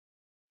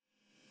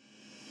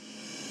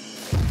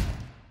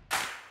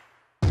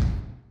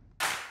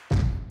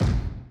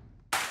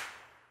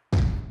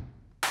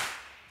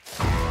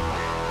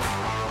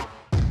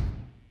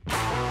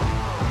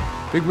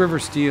Big River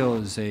Steel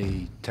is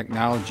a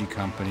technology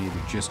company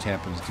that just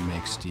happens to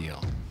make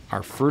steel.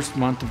 Our first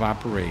month of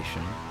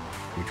operation,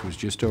 which was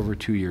just over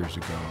 2 years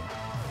ago,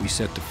 we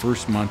set the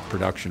first month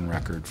production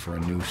record for a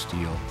new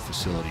steel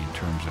facility in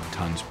terms of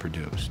tons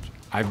produced.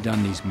 I've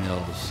done these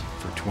mills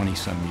for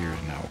 20-some years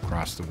now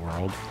across the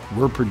world.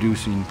 We're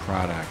producing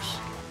products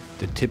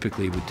that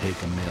typically would take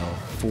a mill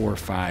 4,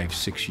 5,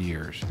 6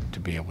 years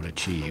to be able to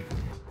achieve.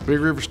 Big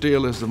River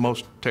Steel is the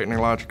most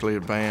technologically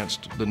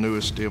advanced, the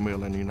newest steel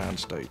mill in the United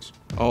States.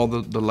 All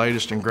the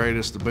latest and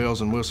greatest, the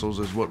bells and whistles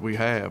is what we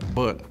have,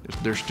 but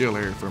there's still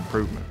area for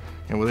improvement.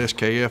 And with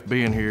SKF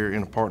being here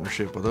in a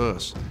partnership with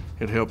us,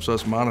 it helps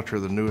us monitor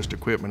the newest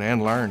equipment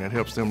and learn. It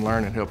helps them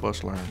learn and help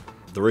us learn.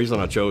 The reason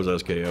I chose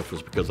SKF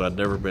was because I'd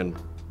never been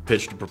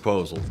pitched a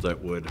proposal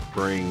that would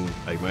bring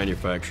a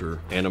manufacturer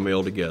and a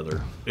mill together.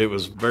 It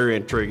was very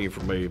intriguing for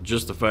me,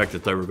 just the fact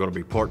that they were going to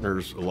be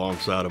partners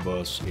alongside of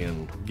us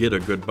and get a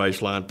good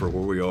baseline for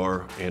where we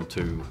are and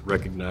to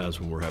recognize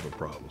when we're having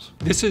problems.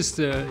 This is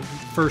the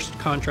first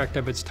contract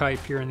of its type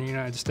here in the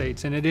United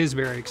States, and it is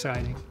very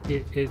exciting.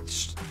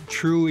 It's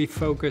truly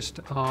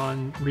focused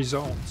on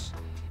results.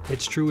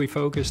 It's truly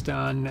focused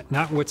on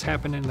not what's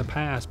happened in the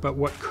past, but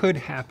what could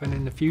happen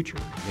in the future.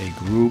 A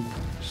group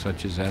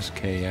such as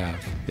SKF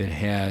that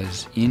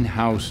has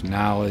in-house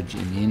knowledge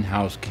and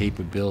in-house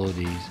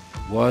capabilities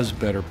was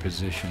better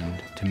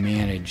positioned to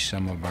manage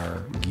some of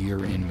our gear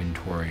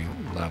inventory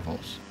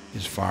levels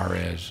as far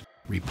as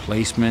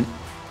replacement,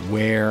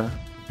 wear,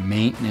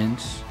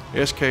 maintenance.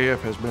 SKF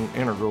has been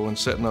integral in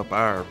setting up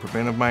our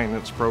preventive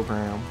maintenance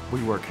program.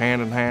 We work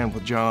hand in hand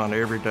with John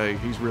every day.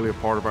 He's really a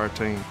part of our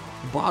team.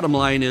 Bottom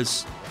line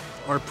is,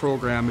 our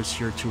program is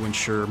here to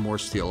ensure more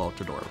steel out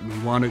the door. We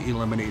want to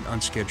eliminate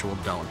unscheduled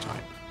downtime.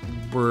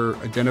 We're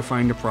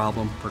identifying the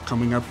problem, we're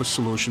coming up with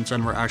solutions,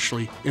 and we're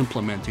actually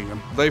implementing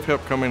them. They've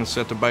helped come in and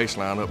set the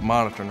baseline up,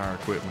 monitoring our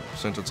equipment.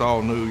 Since it's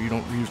all new, you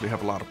don't usually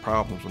have a lot of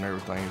problems when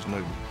everything is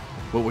new.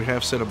 But we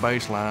have set a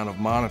baseline of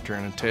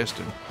monitoring and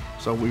testing,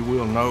 so we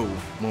will know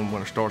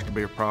when it starts to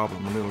be a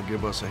problem, and it'll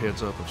give us a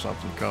heads up of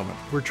something coming.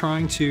 We're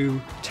trying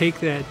to take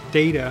that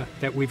data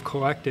that we've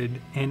collected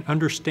and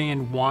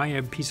understand why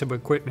a piece of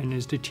equipment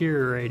is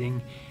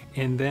deteriorating,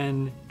 and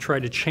then try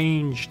to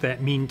change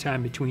that mean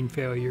time between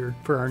failure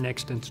for our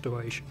next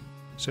installation.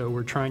 So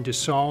we're trying to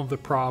solve the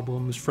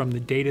problems from the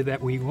data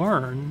that we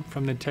learn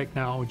from the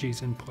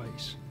technologies in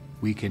place.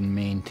 We can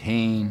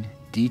maintain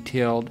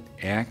detailed,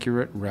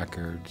 accurate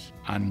records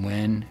on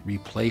when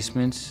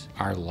replacements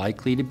are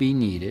likely to be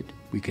needed.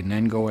 We can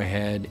then go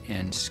ahead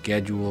and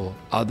schedule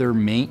other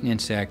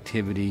maintenance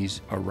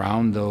activities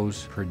around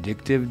those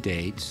predictive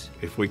dates.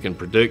 If we can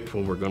predict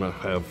when we're going to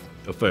have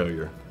a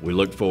failure, we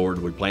look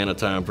forward, we plan a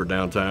time for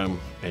downtime,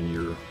 and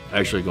you're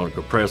actually going to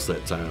compress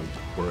that time,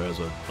 whereas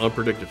an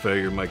unpredicted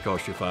failure may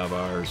cost you 5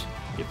 hours.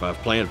 If I've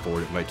planned for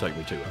it, it may take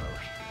me 2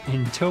 hours.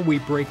 Until we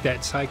break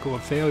that cycle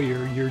of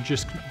failure, you're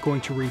just going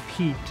to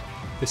repeat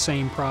the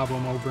same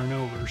problem over and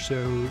over.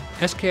 So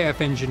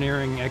SKF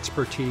engineering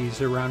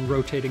expertise around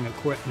rotating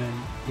equipment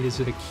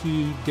is a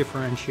key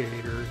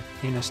differentiator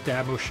in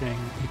establishing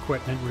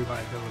equipment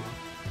reliability.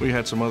 We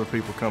had some other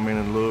people come in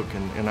and look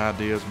and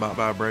ideas about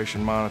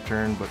vibration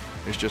monitoring, but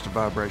it's just a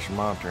vibration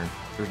monitoring.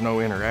 There's no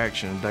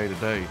interaction day to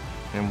day.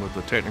 And with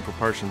the technical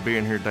person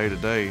being here day to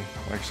day,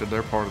 like I said,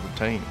 they're part of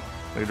the team.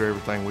 They do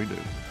everything we do.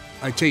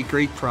 I take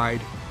great pride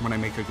when I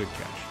make a good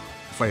catch.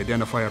 If I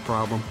identify a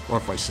problem, or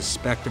if I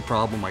suspect a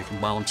problem, I can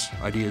bounce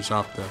ideas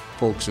off the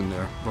folks in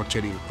the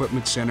rotating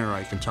equipment center.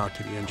 I can talk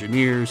to the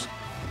engineers.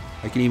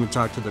 I can even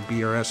talk to the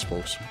BRS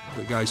folks,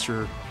 the guys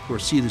who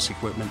see this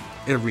equipment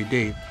every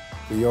day.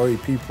 The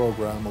REP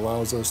program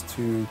allows us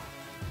to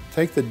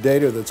take the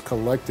data that's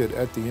collected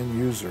at the end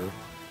user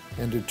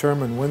and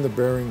determine when the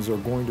bearings are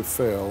going to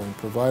fail and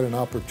provide an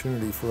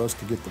opportunity for us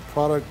to get the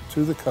product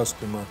to the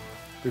customer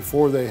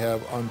before they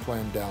have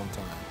unplanned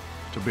downtime.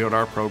 To build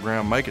our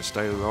program, make it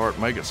state-of-the-art,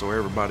 make it so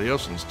everybody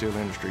else in the steel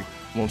industry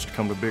wants to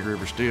come to Big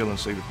River Steel and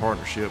see the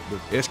partnership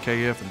that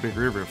SKF and Big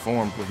River have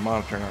formed with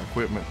monitoring our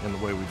equipment and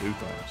the way we do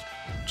things.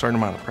 A certain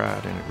amount of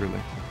pride in it,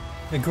 really.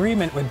 The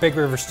agreement with Big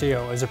River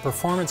Steel is a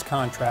performance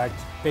contract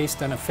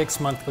based on a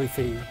fixed monthly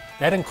fee.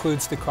 That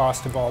includes the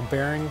cost of all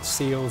bearings,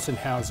 seals, and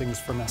housings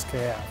from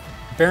SKF.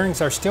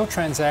 Bearings are still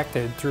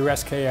transacted through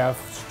SKF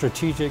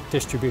strategic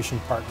distribution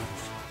partners.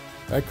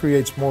 That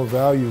creates more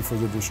value for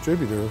the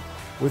distributor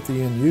with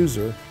the end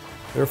user,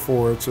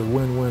 therefore it's a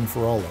win-win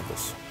for all of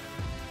us.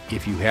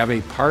 If you have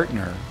a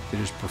partner that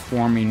is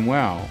performing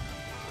well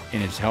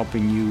and is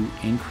helping you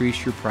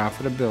increase your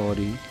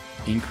profitability,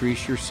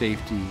 increase your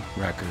safety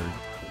record,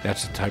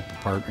 that's the type of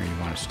partner you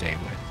want to stay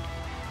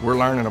with. We're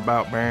learning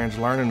about bearings,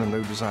 learning the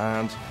new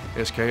designs.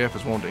 SKF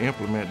is wanting to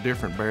implement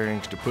different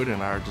bearings to put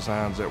in our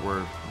designs that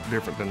were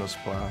different than the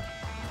supply.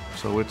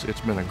 So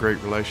it's been a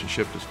great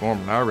relationship that's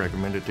formed, and I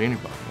recommend it to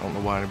anybody. I don't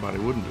know why anybody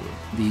wouldn't do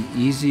it. The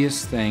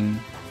easiest thing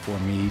for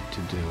me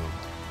to do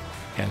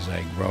as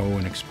I grow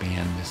and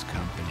expand this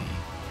company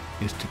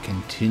is to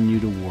continue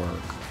to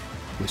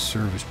work with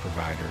service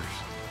providers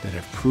that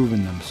have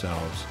proven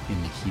themselves in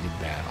the heat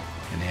of battle.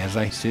 And as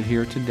I sit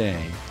here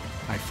today,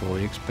 I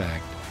fully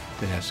expect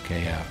that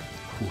SKF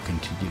will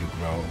continue to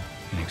grow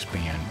and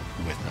expand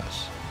with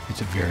us.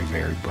 It's a very,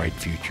 very bright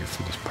future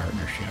for this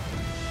partnership.